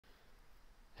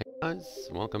Guys,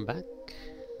 welcome back.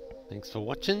 Thanks for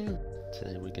watching.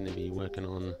 Today we're going to be working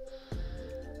on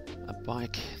a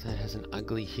bike that has an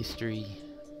ugly history,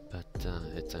 but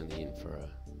it's only in for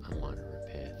a minor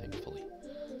repair, thankfully.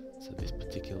 So this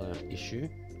particular issue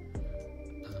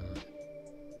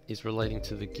is relating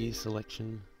to the gear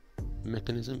selection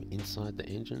mechanism inside the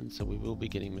engine, so we will be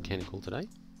getting mechanical today.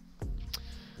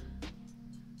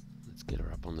 Let's get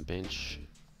her up on the bench,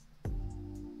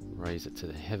 raise it to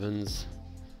the heavens,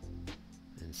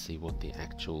 and see what the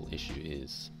actual issue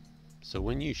is. So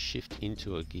when you shift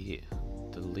into a gear,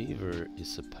 the lever is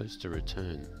supposed to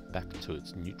return back to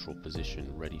its neutral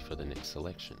position, ready for the next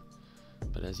selection.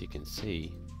 But as you can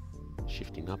see,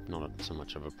 shifting up not so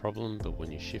much of a problem, but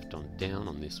when you shift on down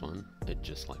on this one, it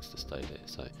just likes to stay there.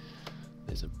 So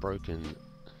there's a broken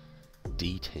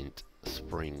detent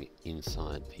spring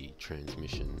inside the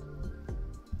transmission,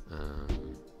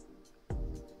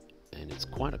 and it's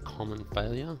quite a common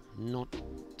failure. Not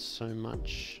so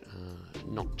much,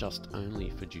 not just only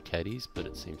for Ducatis, but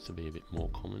it seems to be a bit more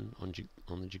common on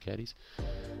the Ducatis.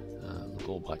 Look,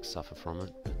 all bikes suffer from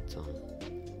it,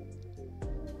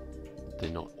 but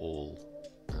they're not all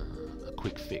a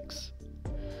quick fix.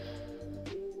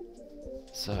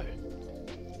 So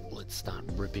let's start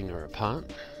ripping her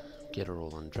apart, get her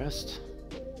all undressed.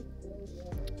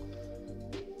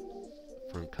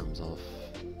 Front comes off,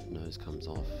 nose comes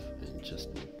off, and just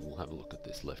we'll have a look at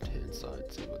this left hand side,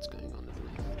 see what's going on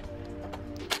underneath.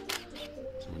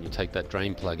 So when you take that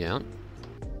drain plug out,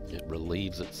 it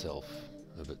relieves itself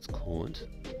of its coolant,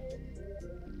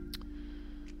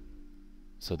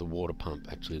 so the water pump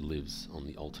actually lives on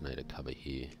the alternator cover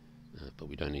here, but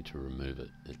we don't need to remove it.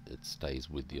 It stays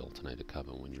with the alternator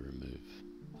cover when you remove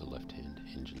the left hand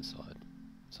engine side.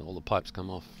 So all the pipes come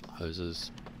off,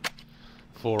 hoses.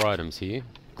 4 items here: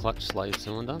 clutch slave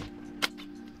cylinder,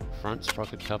 front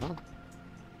sprocket cover,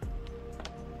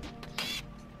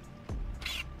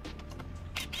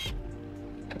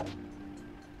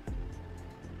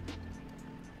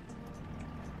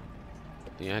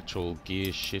 the actual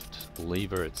gear shift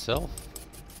lever itself,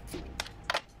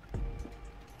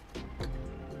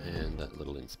 and that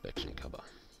little inspection cover.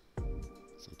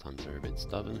 Sometimes they're a bit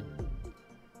stubborn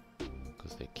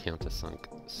because they're countersunk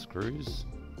screws,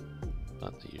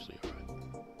 but they're usually alright.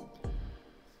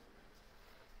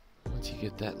 Once you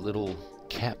get that little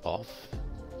cap off,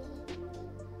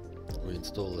 we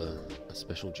install a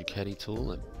special Ducati tool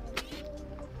that,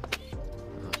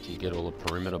 after you get all the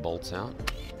perimeter bolts out,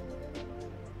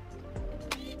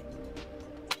 you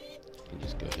can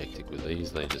just go hectic with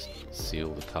these. They just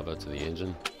seal the cover to the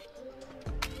engine.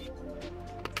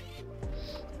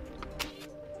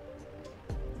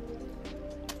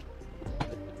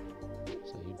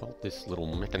 This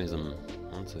little mechanism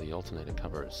onto the alternator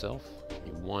cover itself.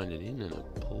 You wind it in and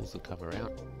it pulls the cover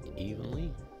out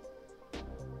evenly.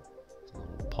 It's a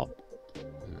little pop,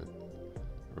 and it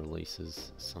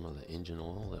releases some of the engine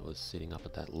oil that was sitting up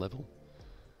at that level.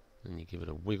 And you give it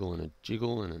a wiggle and a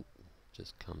jiggle and it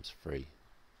just comes free,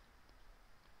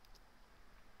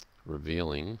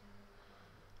 revealing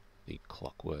the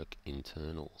clockwork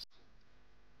internals.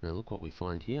 Now look what we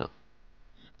find here.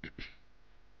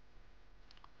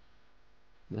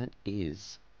 That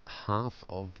is half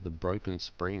of the broken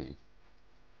spring.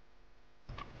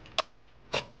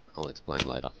 I'll explain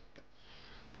later.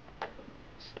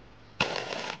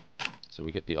 So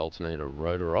we get the alternator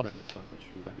rotor off.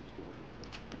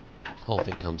 Whole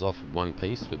thing comes off in one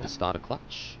piece with the starter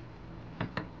clutch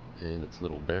and its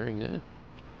little bearing there.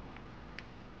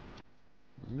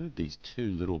 Remove these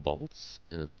 2 little bolts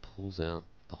and it pulls out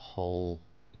the whole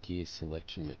gear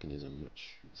selection mechanism,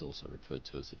 which is also referred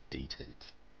to as a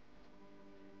detent.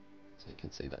 So you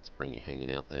can see that spring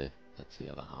hanging out there. That's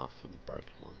the other half of the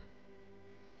broken one.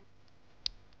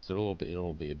 So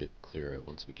it'll be a bit clearer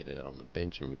once we get it out on the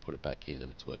bench and we put it back in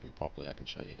and it's working properly. I can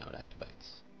show you how it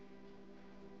activates.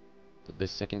 But this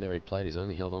secondary plate is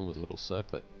only held on with a little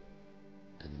circlet,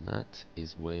 and that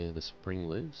is where the spring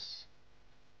lives.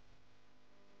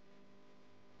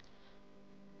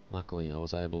 Luckily I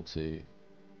was able to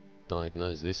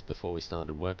diagnose this before we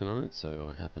started working on it,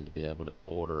 so I happened to be able to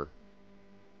order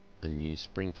a new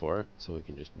spring for it, so we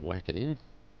can just whack it in,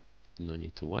 no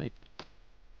need to wait.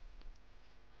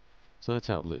 So that's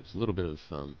how it lives. A little bit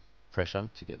of pressure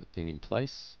to get the thing in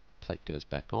place. Plate goes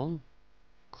back on,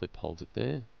 clip holds it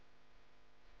there.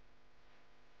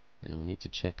 Now we need to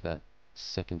check that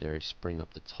secondary spring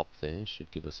up the top there. Should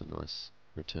give us a nice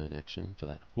return action for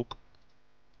that hook.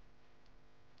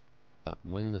 But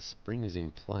when the spring is in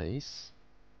place,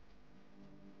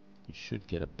 you should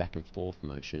get a back and forth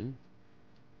motion,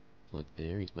 like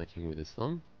there he's making with his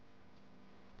thumb.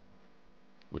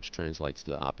 which translates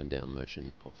to the up and down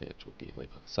motion of the actual gear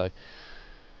lever. So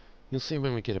you'll see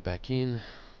when we get it back in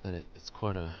that it's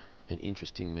quite an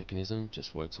interesting mechanism.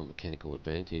 Just works on mechanical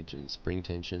advantage and spring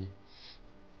tension.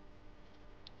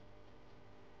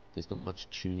 There's not much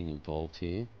tuning involved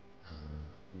here.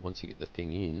 Once you get the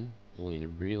thing in, all you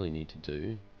really need to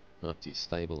do after you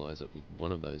stabilize it with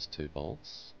one of those 2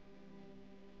 bolts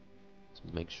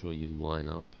is make sure you line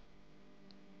up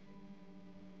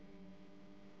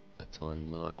a tiny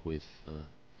mark with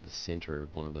the center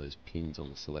of one of those pins on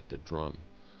the selector drum,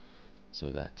 so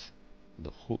that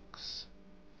the hook's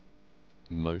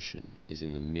motion is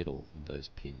in the middle of those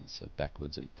pins, so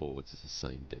backwards and forwards is the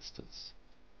same distance,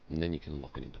 and then you can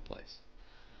lock it into place.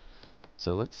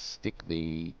 So let's stick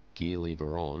the gear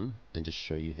lever on and just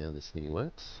show you how this thing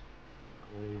works.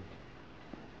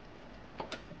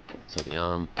 So the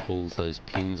arm pulls those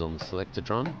pins on the selector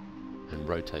drum and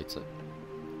rotates it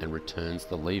and returns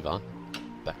the lever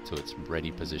back to its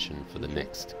ready position for the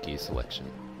next gear selection.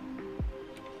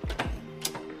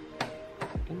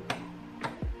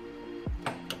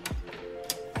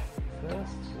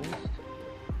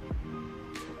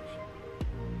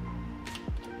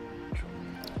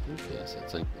 Yes,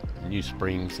 it's a new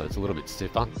spring, so it's a little bit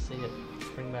stiffer. See it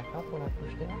spring back up when I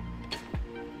push down?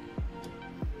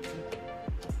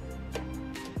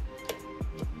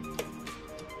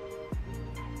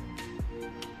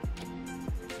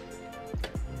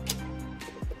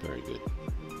 Very good.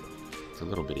 It's a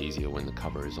little bit easier when the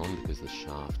cover is on because the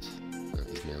shaft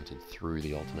is mounted through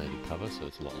the alternating cover, so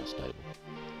it's a lot more stable.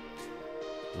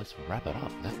 Let's wrap it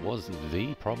up. That was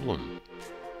the problem.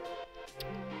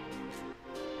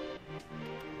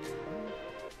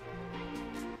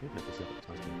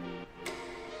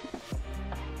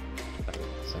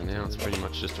 So now it's pretty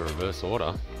much just a reverse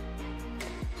order.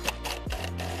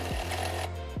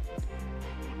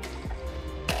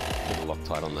 Put a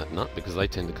Loctite on that nut because they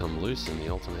tend to come loose and the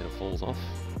alternator falls off.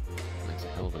 Makes a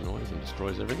hell of a noise and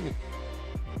destroys everything.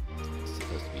 It's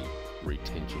supposed to be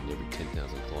retensioned every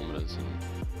 10,000 kilometers and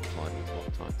applied with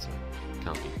Loctite, so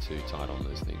can't be too tight on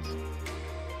those things.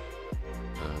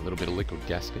 A little bit of liquid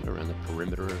gasket around the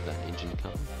perimeter of that engine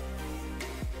cover.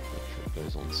 Make sure it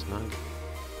goes on snug.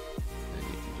 And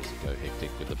you can just go hectic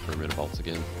with the perimeter bolts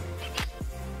again.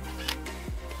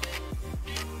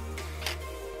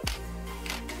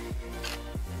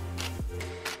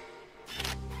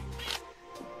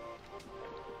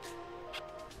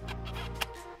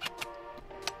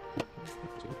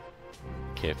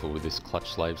 Careful with this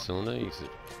clutch slave cylinder, because it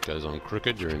goes on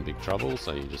crooked, you're in big trouble,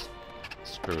 so you just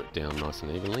screw it down nice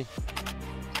and evenly.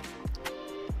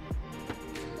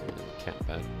 And the cap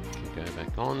pad can go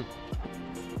back on.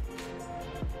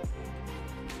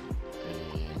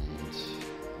 And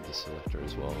the selector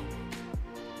as well.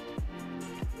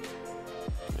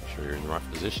 Make sure you're in the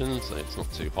right position, so it's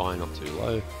not too high, not too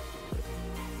low.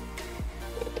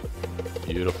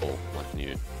 Beautiful, like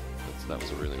new. That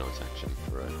was a really nice action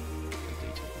for a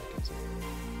detail mechanism.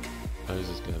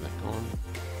 Hoses go back on,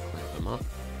 clamp them up,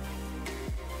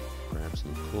 grab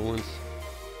some coolant,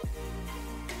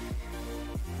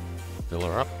 fill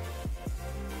her up.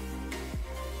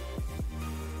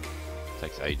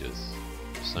 Takes ages,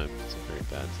 so it's a very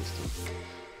bad system.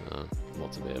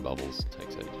 Lots of air bubbles,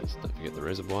 takes ages. Don't forget the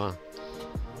reservoir.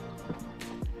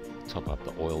 Top up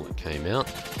the oil that came out.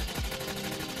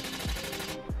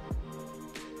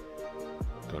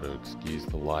 Got to excuse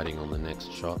the lighting on the next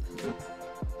shot.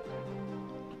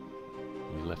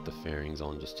 We left the fairings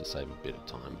on just to save a bit of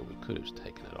time, but we could have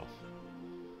taken it off.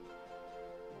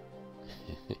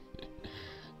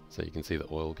 So you can see the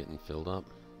oil getting filled up.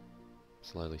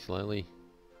 Slowly, slowly.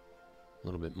 A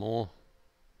little bit more.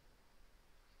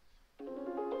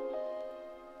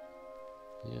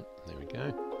 Yep, there we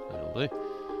go. That'll do.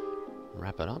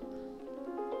 Wrap it up.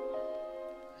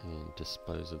 And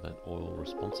dispose of that oil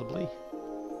responsibly.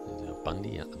 There's our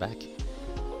Bundy out the back.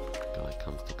 Guy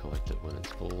comes to collect it when it's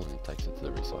full and takes it to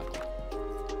the recycler.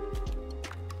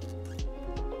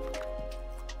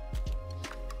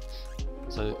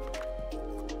 So,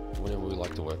 whenever we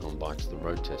like to work on bikes, the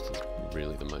road test is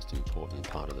really the most important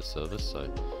part of the service. So,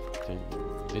 for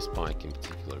this bike in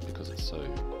particular, because it's so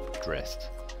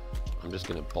dressed, I'm just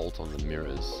going to bolt on the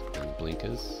mirrors and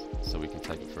blinkers so we can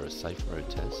take it for a safe road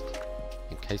test.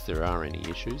 In case there are any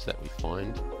issues that we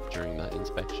find during that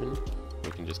inspection,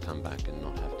 we can just come back and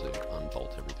not have to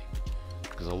unbolt everything.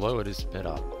 Because although it is sped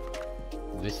up,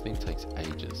 this thing takes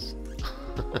ages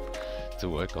to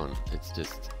work on. It's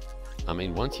just, I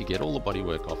mean, once you get all the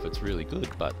bodywork off, it's really good,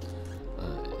 but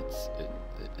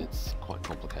it's quite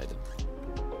complicated.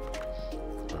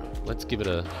 Alright, let's give it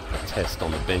a test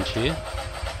on the bench here.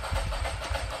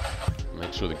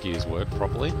 Make sure the gears work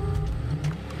properly.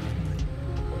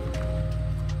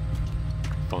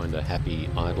 Find a happy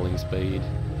idling speed,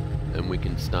 and we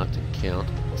can start to count,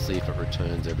 see if it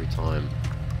returns every time.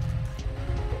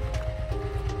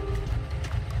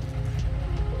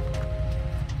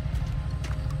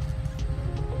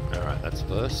 Alright, that's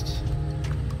first.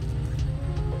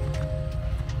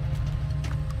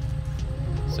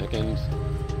 Second.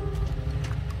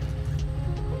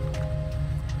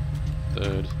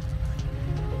 Third.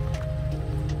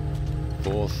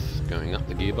 Fourth, going up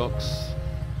the gearbox.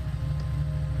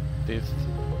 Fifth.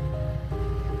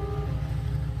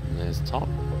 And there's top.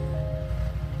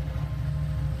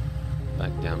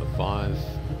 Back down to 5.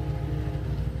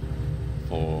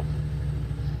 4.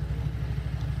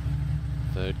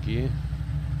 Third gear.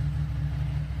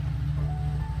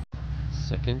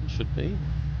 Second should be.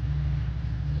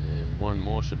 And one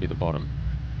more should be the bottom.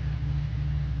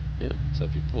 Yep, so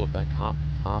if you pull it back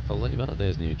half a lever,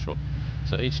 there's neutral.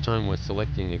 So each time we're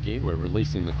selecting a gear, we're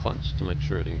releasing the clutch to make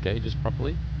sure it engages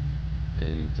properly,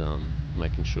 and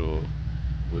making sure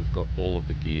we've got all of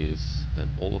the gears and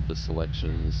all of the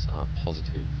selections are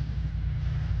positive.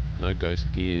 No ghost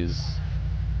gears,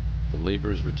 the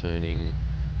lever is returning,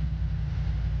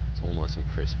 it's all nice and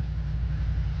crisp.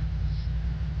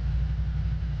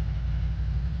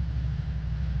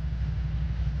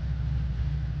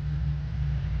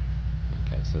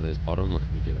 Okay, so there's bottom, let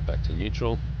me get it back to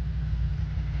neutral.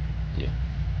 Yeah,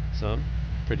 so I'm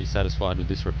pretty satisfied with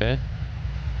this repair.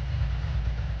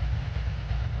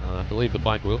 I believe the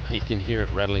bike will, you can hear it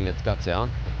rattling its guts out.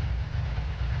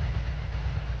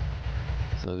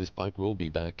 So this bike will be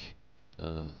back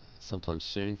sometime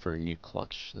soon for a new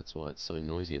clutch, that's why it's so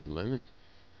noisy at the moment.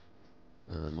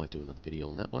 I might do another video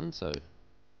on that one, so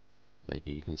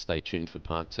maybe you can stay tuned for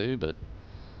part 2, but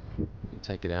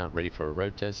take it out, ready for a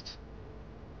road test.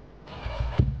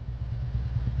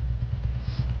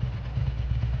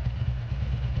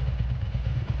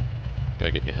 Go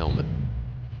get your helmet.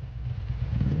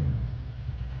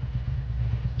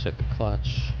 Check the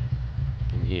clutch.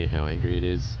 You can hear how angry it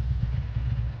is.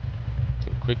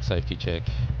 Do a quick safety check.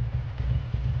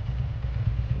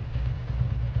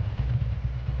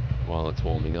 While it's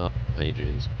warming up,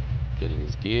 Adrian's getting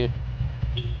his gear.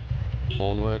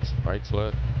 Horn works, brakes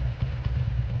work.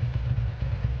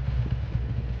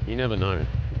 You never know,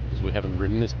 because we haven't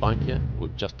ridden this bike yet,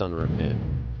 we've just done a repair.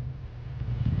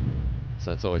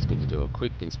 So it's always good to do a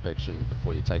quick inspection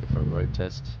before you take it for a road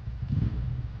test.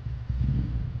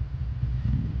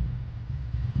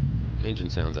 The engine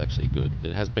sounds actually good.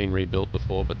 It has been rebuilt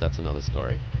before, but that's another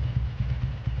story.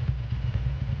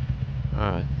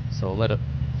 Alright, so I'll let it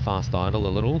fast idle a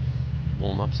little,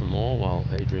 warm up some more while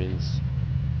Adrian's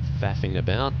faffing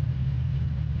about.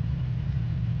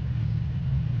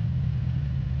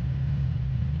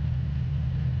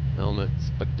 Helmet,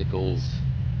 spectacles,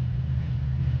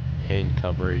 hand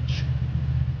coverage,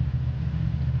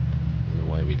 and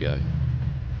away we go.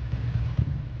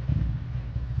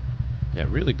 Yeah,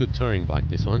 really good touring bike,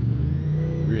 this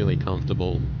one. Really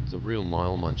comfortable. It's a real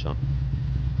mile muncher.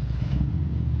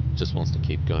 Just wants to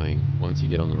keep going once you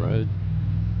get on the road.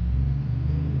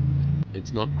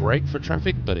 It's not great for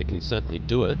traffic, but it can certainly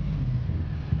do it.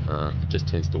 It just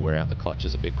tends to wear out the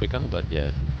clutches a bit quicker, but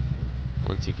yeah,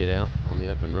 once you get out on the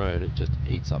open road, it just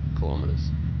eats up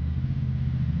kilometers.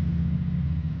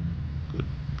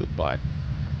 Good bike.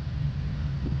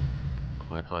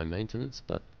 Quite high maintenance,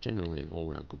 but generally an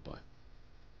all-round good bike.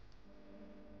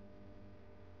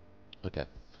 Okay,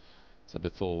 so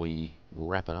before we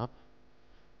wrap it up,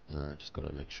 just got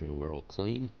to make sure we're all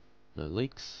clean, no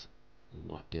leaks,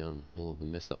 wipe down all of the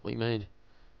mess that we made,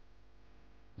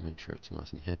 make sure it's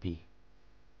nice and happy.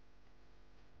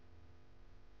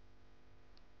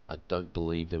 I don't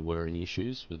believe there were any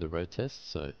issues with the road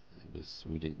test, so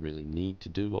we didn't really need to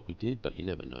do what we did, but you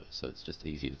never know, so it's just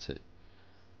easier to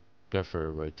go for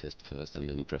a road test first and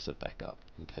then dress it back up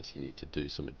in case you need to do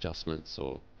some adjustments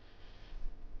or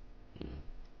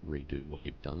redo what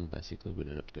you've done. Basically, we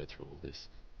don't have to go through all this.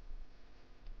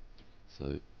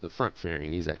 So the front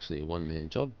fairing is actually a one-man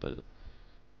job, but it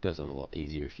goes on a lot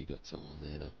easier if you've got someone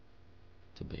there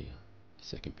to be a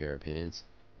second pair of hands.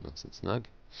 Nice and snug.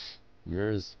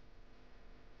 Mirrors.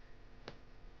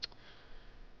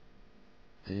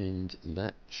 And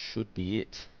that should be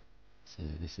it. So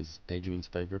this is Adrian's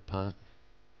favourite part.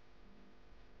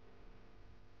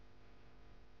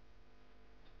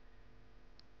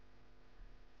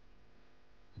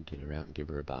 Get her out and give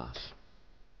her a bath.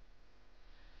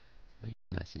 Make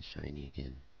it nice and shiny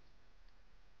again.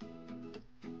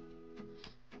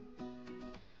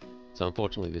 So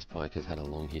unfortunately this bike has had a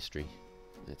long history,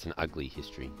 It's an ugly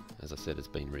history. As I said, it's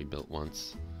been rebuilt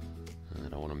once. I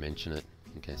don't want to mention it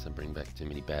in case I bring back too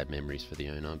many bad memories for the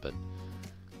owner, but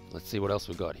let's see what else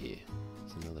we've got here.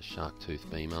 It's another shark tooth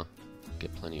beamer.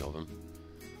 Get plenty of them.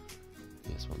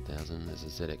 Yes, 1000. There's a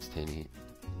ZX10 here.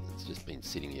 It's just been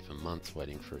sitting here for months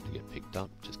waiting for it to get picked up.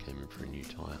 Just came in for a new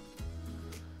tyre.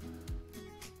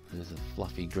 There's a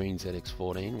fluffy green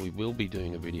ZX14. We will be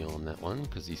doing a video on that one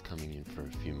because he's coming in for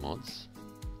a few mods.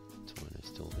 Tuono's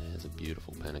still there. There's a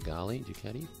beautiful Panigale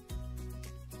Ducati.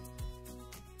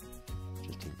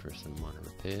 Just in for some minor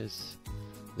repairs.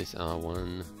 This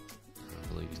R1, I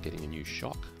believe, is getting a new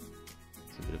shock.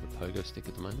 It's a bit of a pogo stick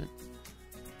at the moment.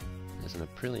 There's an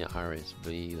Aprilia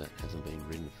RSV that hasn't been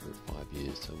ridden for 5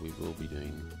 years, so we will be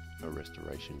doing a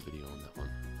restoration video on that one.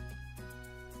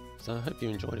 So I hope you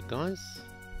enjoyed it, guys.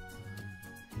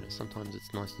 You know, sometimes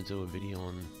it's nice to do a video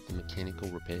on the mechanical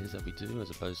repairs that we do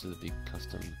as opposed to the big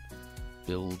custom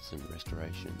builds and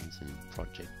restorations and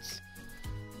projects.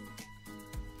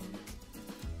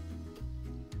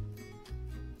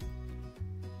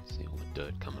 See all the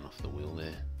dirt coming off the wheel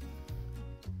there.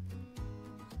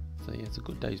 So yeah, it's a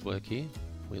good day's work here.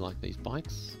 We like these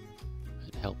bikes.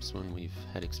 It helps when we've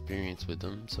had experience with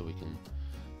them so we can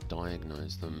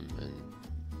diagnose them and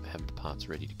have the parts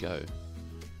ready to go.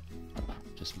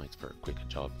 Just makes for a quicker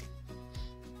job.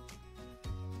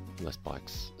 Less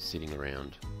bikes sitting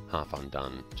around half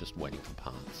undone just waiting for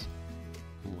parts.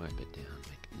 Wipe it down,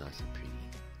 make it nice and pretty.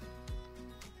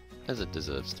 As it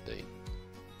deserves to be.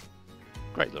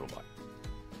 Great little bike.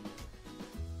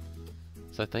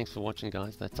 So thanks for watching,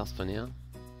 guys. That's us for now.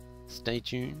 Stay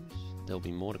tuned. There'll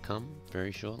be more to come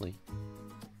very shortly.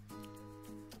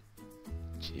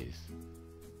 Cheers.